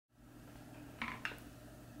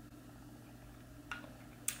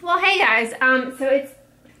Well, hey guys,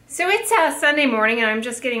 so it's Sunday morning and I'm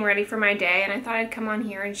just getting ready for my day, and I thought I'd come on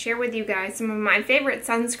here and share with you guys some of my favorite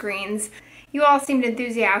sunscreens. You all seemed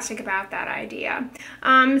enthusiastic about that idea.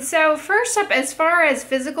 So first up, as far as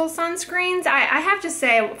physical sunscreens, I have to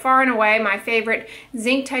say far and away my favorite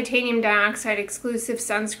zinc titanium dioxide exclusive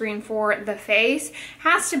sunscreen for the face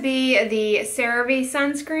has to be the CeraVe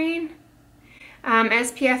sunscreen.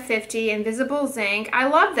 SPF 50 Invisible Zinc. I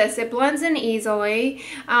love this. It blends in easily.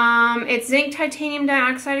 It's zinc titanium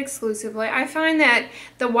dioxide exclusively. I find that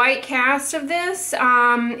the white cast of this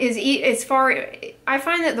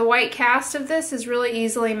is really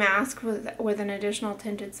easily masked with an additional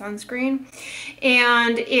tinted sunscreen,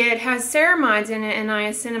 and it has ceramides in it and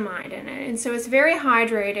niacinamide in it, and so it's very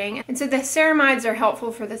hydrating. And so the ceramides are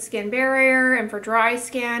helpful for the skin barrier and for dry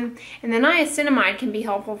skin, and the niacinamide can be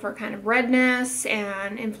helpful for kind of redness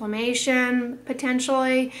and inflammation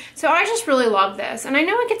potentially. So I just really love this, and I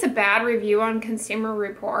know it gets a bad review on Consumer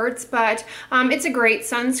Reports, but it's a great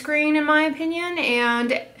sunscreen in my opinion,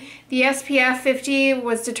 and the SPF 50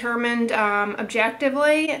 was determined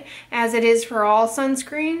objectively, as it is for all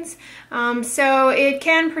sunscreens, so it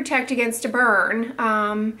can protect against a burn,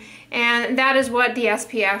 and that is what the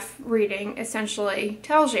SPF reading essentially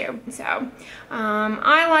tells you. So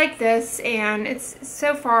I like this, and it's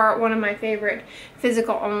so far one of my favorite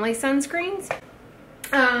physical only sunscreens.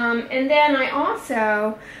 And then I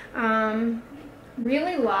also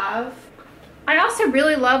really love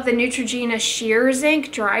the Neutrogena Sheer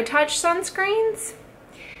Zinc Dry Touch sunscreens.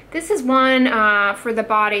 This is one for the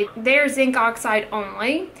body. They're zinc oxide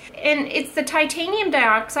only, and it's the titanium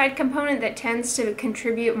dioxide component that tends to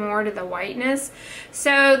contribute more to the whiteness.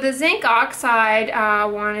 So the zinc oxide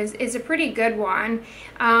one is a pretty good one,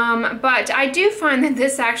 but I do find that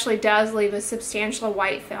this actually does leave a substantial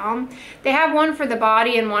white film. They have one for the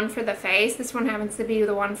body and one for the face. This one happens to be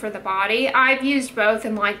the one for the body. I've used both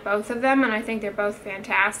and like both of them, and I think they're both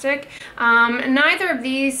fantastic. Neither of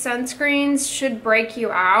these sunscreens should break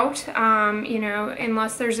you out. You know,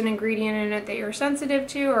 unless there's an ingredient in it that you're sensitive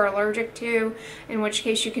to or allergic to, in which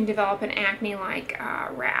case you can develop an acne-like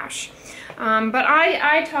rash. But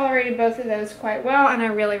I tolerated both of those quite well, and I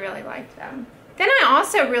really liked them. Then I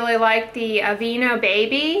also really like the Aveeno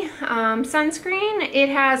Baby sunscreen. It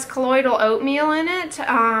has colloidal oatmeal in it.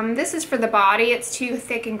 This is for the body. It's too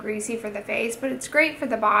thick and greasy for the face, but it's great for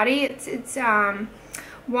the body. It's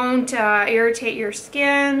won't irritate your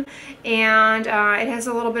skin, and it has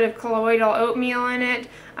a little bit of colloidal oatmeal in it,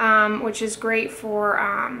 which is great for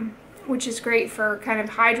kind of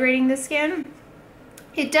hydrating the skin.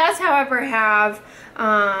 It does, however, have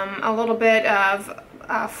a little bit of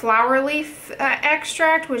flower leaf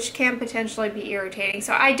extract, which can potentially be irritating.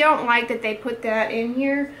 So I don't like that they put that in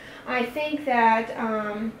here. I think that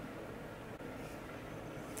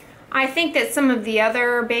some of the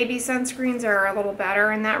other baby sunscreens are a little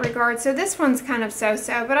better in that regard. So this one's kind of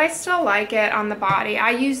so-so, but I still like it on the body. I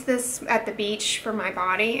use this at the beach for my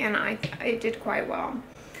body, and it did quite well.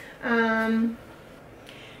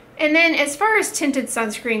 And then as far as tinted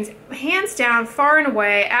sunscreens, hands down, far and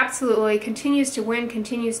away, absolutely continues to win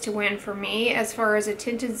for me as far as a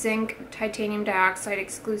tinted zinc titanium dioxide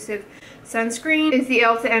exclusive sunscreen is the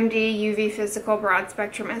Ulta MD UV Physical Broad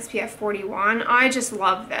Spectrum SPF 41. I just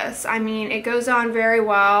love this. I mean, it goes on very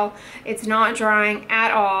well. It's not drying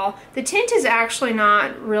at all. The tint is actually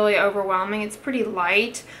not really overwhelming. It's pretty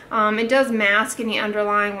light. It does mask any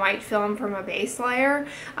underlying white film from a base layer,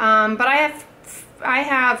 but I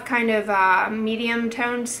have kind of medium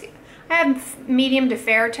toned, I have medium to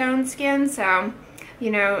fair toned skin, so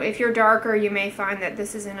you know, if you're darker you may find that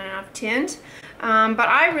this isn't enough tint, but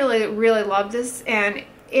I really love this, and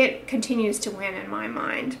it continues to win in my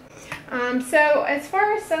mind. So as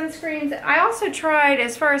far as sunscreens, I also tried,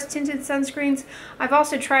 as far as tinted sunscreens, I've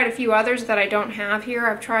also tried a few others that I don't have here.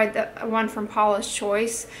 I've tried the one from Paula's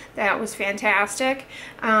Choice that was fantastic.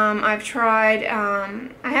 I've tried,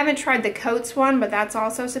 I haven't tried the Coats one, but that's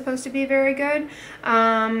also supposed to be very good.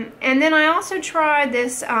 And then I also tried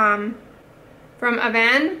this from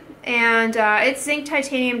Avène, and it's zinc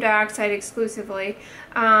titanium dioxide exclusively,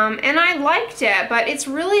 and I liked it, but it's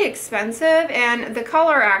really expensive, and the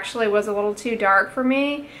color actually was a little too dark for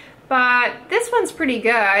me, but this one's pretty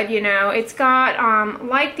good. You know, it's got,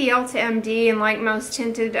 like the Ulta MD and like most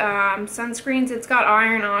tinted sunscreens, it's got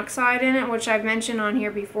iron oxide in it, which I've mentioned on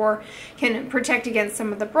here before, can protect against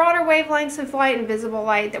some of the broader wavelengths of light and visible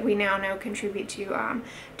light that we now know contribute to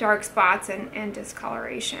dark spots and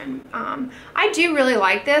discoloration. I do really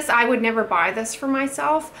like this. I would never buy this for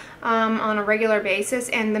myself on a regular basis,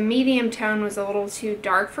 and the medium tone was a little too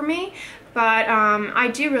dark for me. But I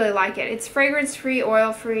do really like it. It's fragrance-free,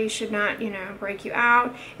 oil-free, should not, you know, break you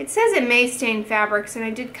out. It says it may stain fabrics, and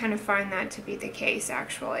I did kind of find that to be the case,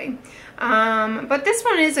 actually. But this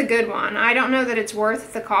one is a good one. I don't know that it's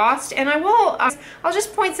worth the cost, and I'll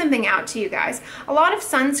just point something out to you guys. A lot of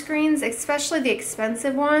sunscreens, especially the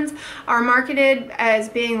expensive ones, are marketed as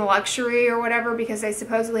being luxury or whatever because they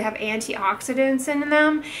supposedly have antioxidants in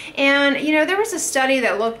them. And, you know, there was a study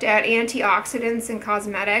that looked at antioxidants in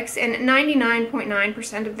cosmetics, and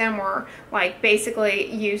 99.9% of them were like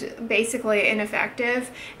basically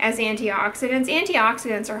ineffective as antioxidants.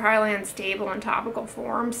 Antioxidants are highly unstable in topical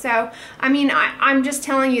form. So, I mean, I'm just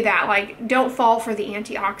telling you that, like, don't fall for the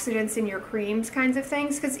antioxidants in your creams kinds of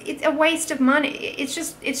things, because it's a waste of money. It's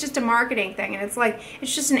just a marketing thing, and it's like,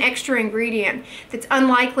 it's just an extra ingredient that's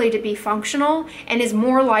unlikely to be functional and is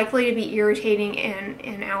more likely to be irritating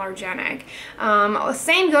and allergenic.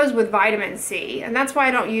 Same goes with vitamin C, and that's why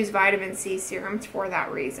I don't use vitamin C serums for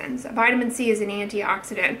that reason. So vitamin C is an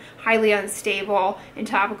antioxidant, highly unstable in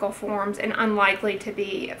topical forms and unlikely to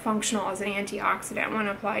be functional as an antioxidant when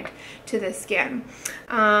applied to the skin.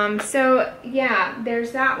 So yeah,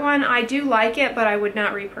 there's that one. I do like it, but I would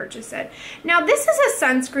not repurchase it. Now this is a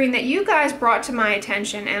sunscreen that you guys brought to my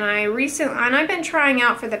attention, and I've been trying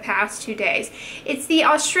out for the past 2 days. It's the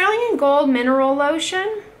Australian Gold Mineral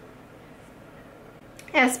Lotion,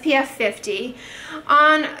 SPF 50.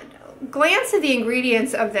 On glance at the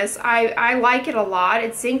ingredients of this, I like it a lot.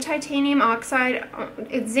 It's zinc titanium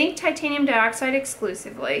dioxide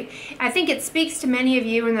exclusively. I think it speaks to many of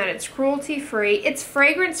you in that it's cruelty-free. It's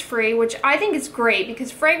fragrance-free, which I think is great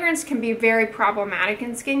because fragrance can be very problematic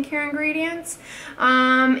in skincare ingredients.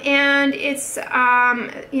 And it's,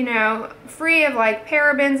 you know, free of like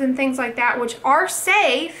parabens and things like that, which are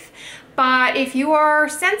safe, but if you are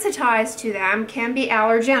sensitized to them, can be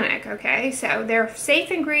allergenic, okay? So they're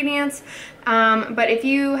safe ingredients, but if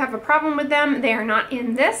you have a problem with them, they are not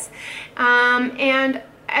in this. And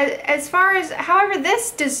as far as, however,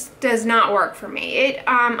 this does not work for me.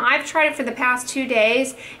 I've tried it for the past 2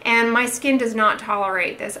 days, and my skin does not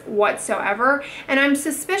tolerate this whatsoever. And I'm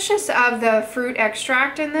suspicious of the fruit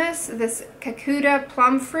extract in this Kakuta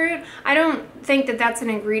plum fruit. I don't think that that's an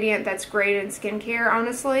ingredient that's great in skincare,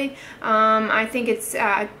 honestly. I think it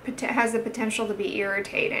has the potential to be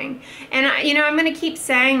irritating. And you know, I'm going to keep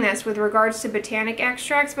saying this with regards to botanic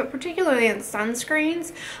extracts, but particularly in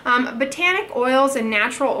sunscreens. Botanic oils and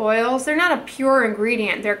natural oils, they're not a pure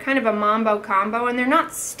ingredient. They're kind of a mambo combo, and they're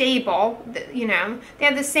not stable. You know, they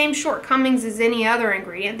have the same shortcomings as any other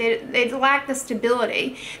ingredient. They lack the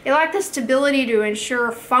stability. They lack the stability to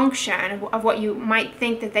ensure function of what you might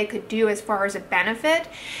think that they could do as far as a benefit.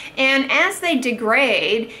 And as they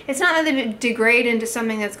degrade, it's not that they degrade into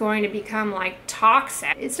something that's going to become like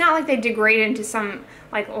toxic. It's not like they degrade into some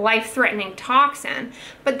like life-threatening toxin,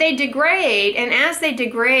 but they degrade, and as they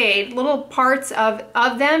degrade, little parts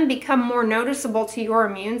of them become more noticeable to your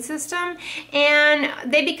immune system, and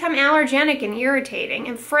they become allergenic and irritating.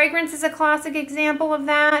 And fragrance is a classic example of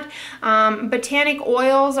that. Botanic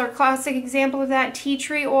oils are a classic example of that, tea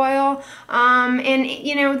tree oil, and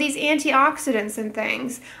you know, these antioxidants and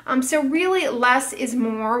things. So really less is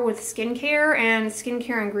more with skincare and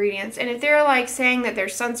skincare ingredients. And if they're like saying that their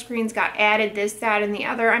sunscreens got added this, that, and the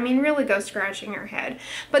other, I mean, really go scratching your head.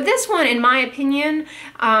 But this one, in my opinion,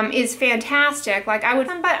 is fantastic. Like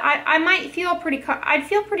I might feel I'd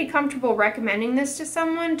feel pretty comfortable recommending this to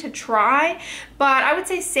someone to try, but I would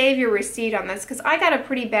say save your receipt on this because I got a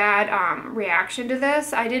pretty bad reaction to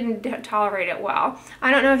this. I didn't tolerate it well. I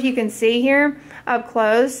don't know if you can see here up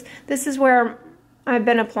close. This is where I've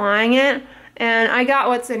been applying it, and I got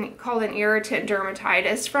what's called an irritant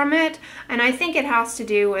dermatitis from it, and I think it has to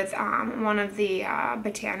do with one of the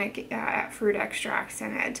botanic fruit extracts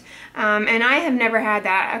in it. And I have never had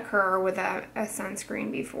that occur with a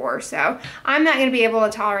sunscreen before, so I'm not going to be able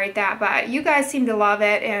to tolerate that, but you guys seem to love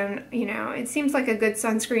it, and you know, it seems like a good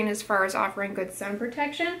sunscreen as far as offering good sun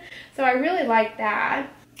protection, so I really like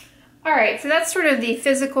that. Alright, so that's sort of the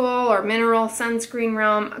physical or mineral sunscreen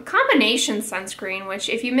realm. A combination sunscreen, which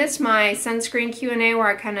if you missed my sunscreen Q&A where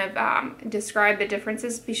I kind of describe the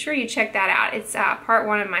differences, be sure you check that out. It's part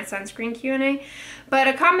 1 of my sunscreen Q&A. But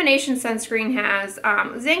a combination sunscreen has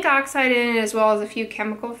zinc oxide in it, as well as a few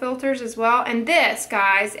chemical filters as well. And this,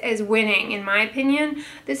 guys, is winning in my opinion.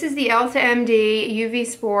 This is the Elta MD UV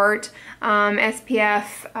Sport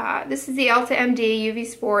SPF. This is the Elta MD UV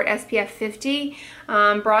Sport SPF 50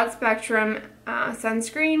 broad spectrum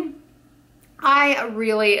sunscreen. I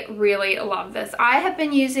really, really love this. I have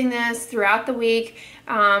been using this throughout the week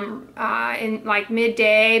in like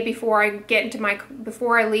midday before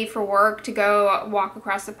I leave for work to go walk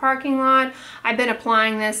across the parking lot. I've been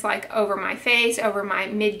applying this like over my face, over my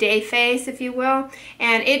midday face, if you will,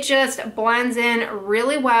 and it just blends in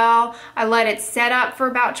really well. I let it set up for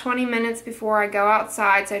about 20 minutes before I go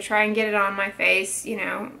outside, so I try and get it on my face, you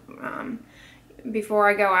know, before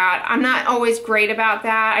I go out. I'm not always great about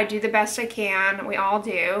that. I do the best I can. We all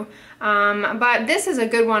do. But this is a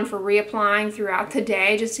good one for reapplying throughout the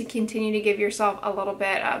day, just to continue to give yourself a little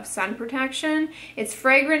bit of sun protection. It's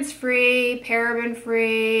fragrance free, paraben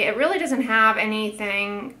free. It really doesn't have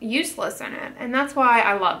anything useless in it, and that's why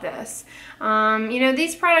I love this. You know,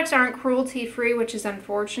 these products aren't cruelty free, which is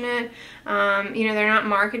unfortunate. You know, they're not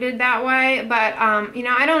marketed that way, but you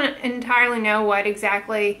know, I don't entirely know what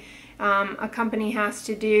exactly a company has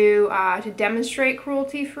to do to demonstrate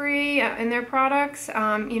cruelty-free in their products,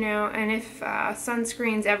 you know, and if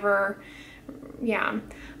sunscreens ever, yeah,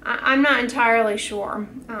 I'm not entirely sure.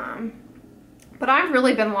 But I've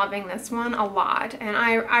really been loving this one a lot, and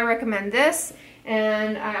I recommend this,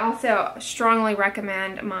 and I also strongly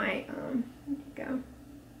recommend my,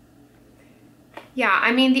 yeah,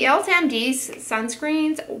 I mean, the Elta MD's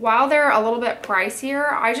sunscreens, while they're a little bit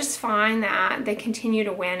pricier, I just find that they continue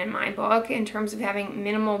to win in my book in terms of having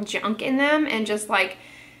minimal junk in them and just like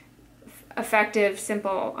effective,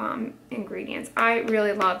 simple ingredients. I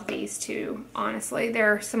really love these two, honestly.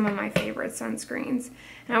 They're some of my favorite sunscreens,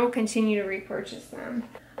 and I will continue to repurchase them.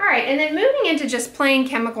 All right, and then moving into just plain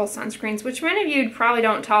chemical sunscreens, which many of you probably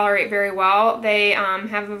don't tolerate very well. They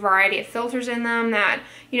have a variety of filters in them that,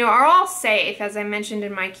 you know, are all safe, as I mentioned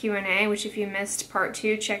in my Q&A, which if you missed part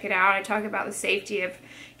 2, check it out. I talk about the safety of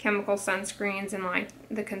chemical sunscreens and like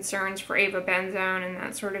the concerns for avobenzone and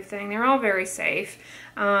that sort of thing. They're all very safe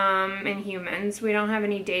in humans. We don't have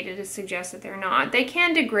any data to suggest that they're not. They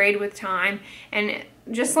can degrade with time, and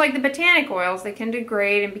just like the botanic oils, they can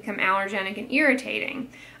degrade and become allergenic and irritating.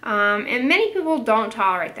 And many people don't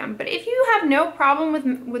tolerate them. But if you have no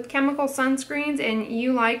problem with chemical sunscreens and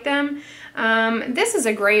you like them, this is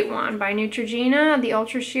a great one by Neutrogena, the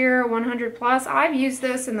Ultra Sheer 100 Plus. I've used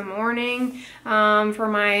this in the morning for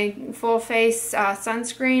my full face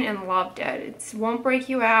sunscreen and loved it. It won't break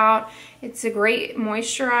you out. It's a great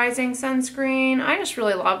moisturizing sunscreen. I just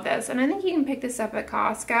really love this, and I think you can pick this up at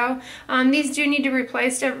Costco. These do need to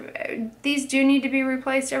be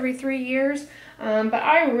replaced every 3 years. But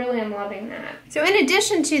I really am loving that. So in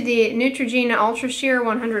addition to the Neutrogena Ultra Sheer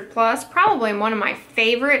 100 Plus, probably one of my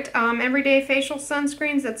favorite everyday facial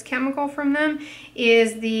sunscreens that's chemical from them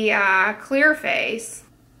is the Clear Face.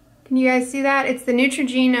 Can you guys see that? It's the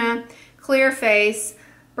Neutrogena Clear Face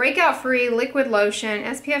Breakout Free Liquid Lotion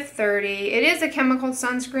SPF 30. It is a chemical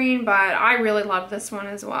sunscreen, but I really love this one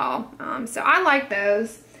as well. So I like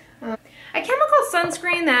those. A chemical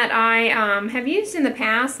sunscreen that I have used in the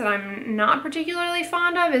past that I'm not particularly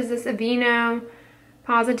fond of is this Aveeno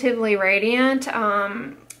Positively Radiant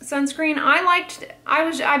sunscreen.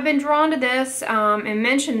 I've been drawn to this and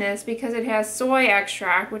mentioned this because it has soy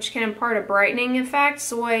extract, which can impart a brightening effect.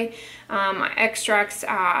 Soy extracts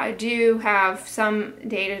do have some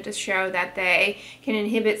data to show that they can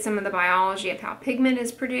inhibit some of the biology of how pigment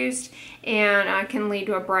is produced and can lead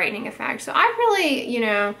to a brightening effect. So I really, you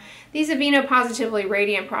know, these Aveeno Positively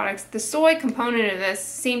Radiant products, the soy component of this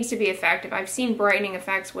seems to be effective. I've seen brightening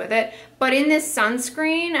effects with it, but in this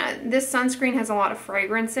sunscreen has a lot of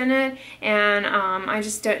fragrance in it, and I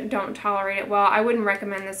just don't tolerate it well. I wouldn't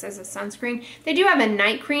recommend this as a sunscreen. They do have a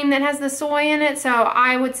night cream that has the soy in it, so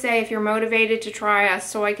I would say if you're motivated to try a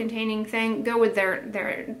soy containing thing, go with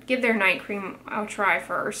give their night cream a try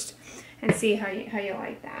first and see how you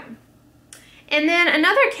like that. And then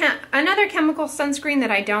another chemical sunscreen that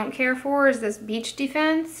I don't care for is this Beach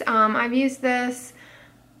Defense. I've used this.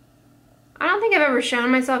 I don't think I've ever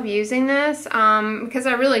shown myself using this because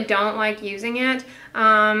I really don't like using it.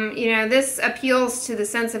 You know, this appeals to the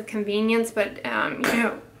sense of convenience, but you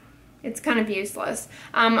know, it's kind of useless.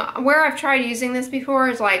 Where I've tried using this before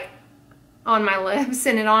is like on my lips,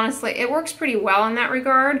 and it works pretty well in that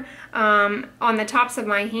regard. On the tops of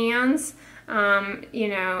my hands, you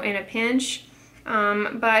know, in a pinch.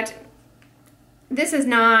 But this is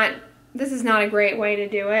not a great way to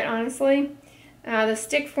do it, honestly. The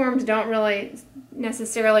stick forms don't really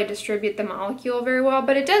necessarily distribute the molecule very well,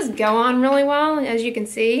 but it does go on really well, as you can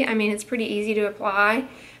see. I mean, it's pretty easy to apply.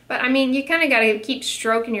 But I mean, you kind of got to keep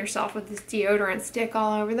stroking yourself with this deodorant stick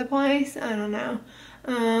all over the place. I don't know.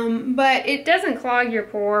 But it doesn't clog your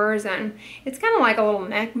pores, and it's kind of like a little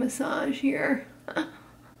neck massage here.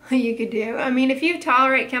 You could do. I mean, if you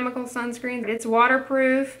tolerate chemical sunscreen, it's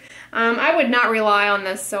waterproof. I would not rely on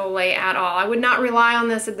this solely at all. I would not rely on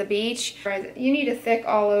this at the beach. You need a thick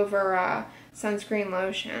all over sunscreen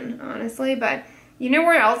lotion, honestly. But you know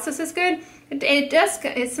where else this is good?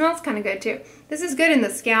 It smells kind of good too. This is good in the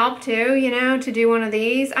scalp too, you know, to do one of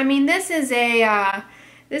these. I mean, this is a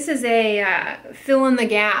fill in the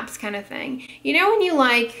gaps kind of thing. You know when you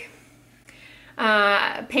like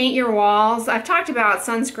paint your walls? I've talked about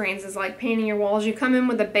sunscreens as like painting your walls. You come in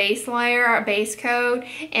with a base layer, a base coat,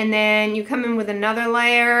 and then you come in with another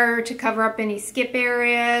layer to cover up any skip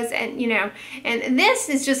areas, and you know, and this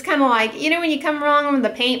is just kind of like, you know, when you come along with the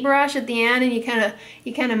paintbrush at the end and you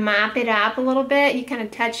kind of mop it up a little bit, you kind of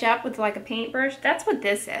touch up with like a paintbrush. That's what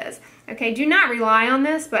this is. Okay, do not rely on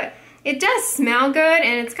this, but it does smell good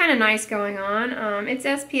and it's kind of nice going on. It's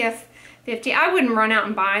SPF 50. I wouldn't run out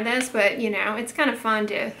and buy this, but you know, it's kind of fun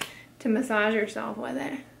to massage yourself with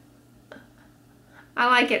it. I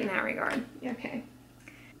like it in that regard. Okay.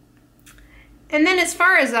 And then as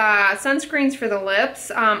far as sunscreens for the lips,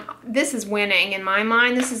 this is winning in my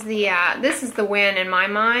mind. This is the win in my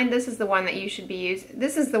mind. This is the one that you should be using.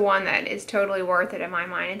 This is the one that is totally worth it in my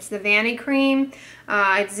mind. It's the Vanny Cream.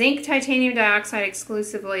 It's zinc titanium dioxide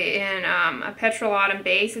exclusively in a petrolatum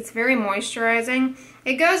base. It's very moisturizing.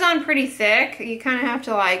 It goes on pretty thick. You kind of have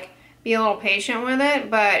to like be a little patient with it,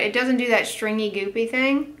 but it doesn't do that stringy goopy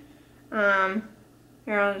thing.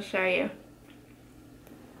 Here, I'll just show you.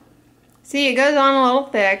 See, it goes on a little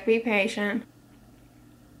thick. Be patient.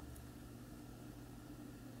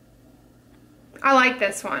 I like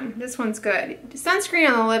this one. This one's good. Sunscreen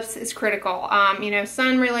on the lips is critical. You know,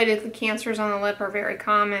 sun-related cancers on the lip are very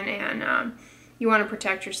common, and you want to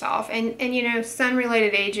protect yourself. And you know,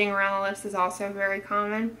 sun-related aging around the lips is also very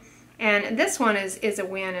common. And this one is a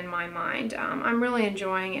win in my mind. I'm really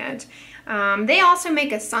enjoying it. They also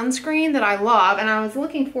make a sunscreen that I love, and I was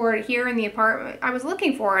looking for it here in the apartment. I was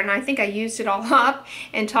looking for it, and I think I used it all up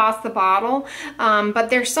and tossed the bottle. But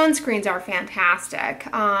their sunscreens are fantastic.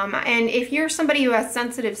 And if you're somebody who has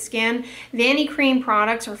sensitive skin, Vanny Cream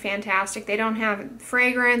products are fantastic. They don't have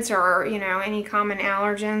fragrance or, you know, any common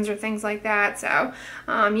allergens or things like that. So,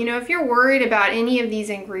 you know, if you're worried about any of these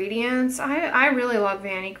ingredients, I really love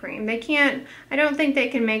Vanny Cream. I don't think they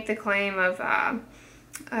can make the claim of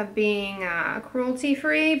being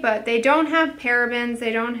cruelty-free, but they don't have parabens,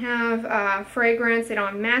 they don't have fragrance, they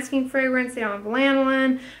don't have masking fragrance, they don't have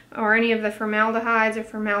lanolin or any of the formaldehydes or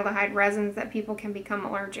formaldehyde resins that people can become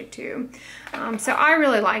allergic to. So I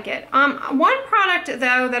really like it. One product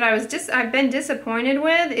though that I've been disappointed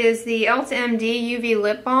with is the Elta MD UV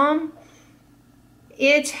Lip Balm.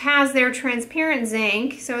 It has their transparent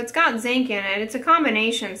zinc, so it's got zinc in it. It's a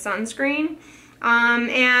combination sunscreen.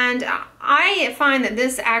 And I find that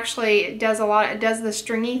this actually does the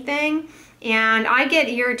stringy thing, and I get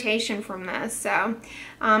irritation from this. So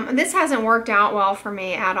this hasn't worked out well for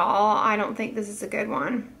me at all. I don't think this is a good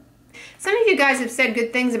one. Some of you guys have said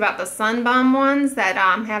good things about the Sun Bum ones that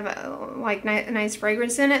have a nice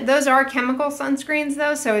fragrance in it. Those are chemical sunscreens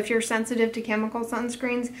though, so if you're sensitive to chemical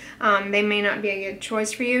sunscreens, they may not be a good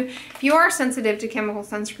choice for you. If you are sensitive to chemical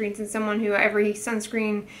sunscreens and someone who every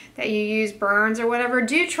sunscreen that you use burns or whatever,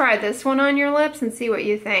 do try this one on your lips and see what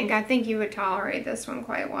you think. I think you would tolerate this one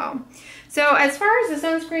quite well. So as far as the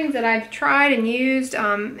sunscreens that I've tried and used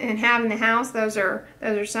and have in the house, those are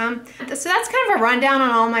some. So that's kind of a rundown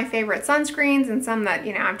on all my favorite sunscreens and some that,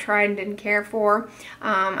 you know, I've tried and didn't care for.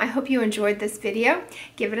 I hope you enjoyed this video.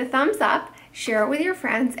 Give it a thumbs up, share it with your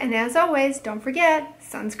friends, and as always, don't forget,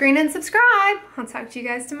 sunscreen and subscribe. I'll talk to you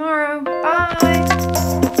guys tomorrow. Bye.